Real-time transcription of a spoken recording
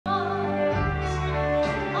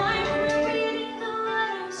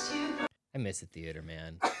miss the theater,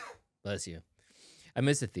 man. Bless you. I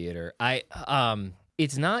miss the theater.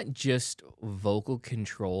 It's not just vocal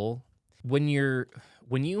control. When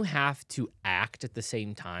you have to act at the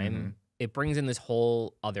same time, it brings in this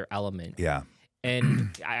whole other element. Yeah. And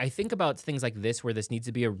I think about things like this, where this needs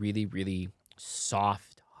to be a really, really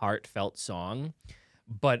soft, heartfelt song,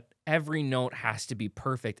 but every note has to be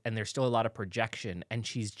perfect, and there's still a lot of projection. And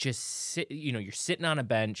she's just you're sitting on a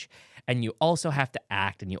bench, and you also have to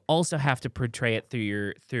act, and you also have to portray it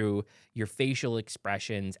through your facial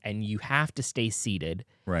expressions, and you have to stay seated.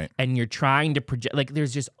 Right. And you're trying to project. Like,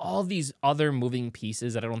 there's just all these other moving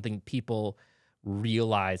pieces that I don't think people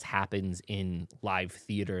realize happens in live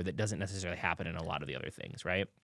theater that doesn't necessarily happen in a lot of the other things, right?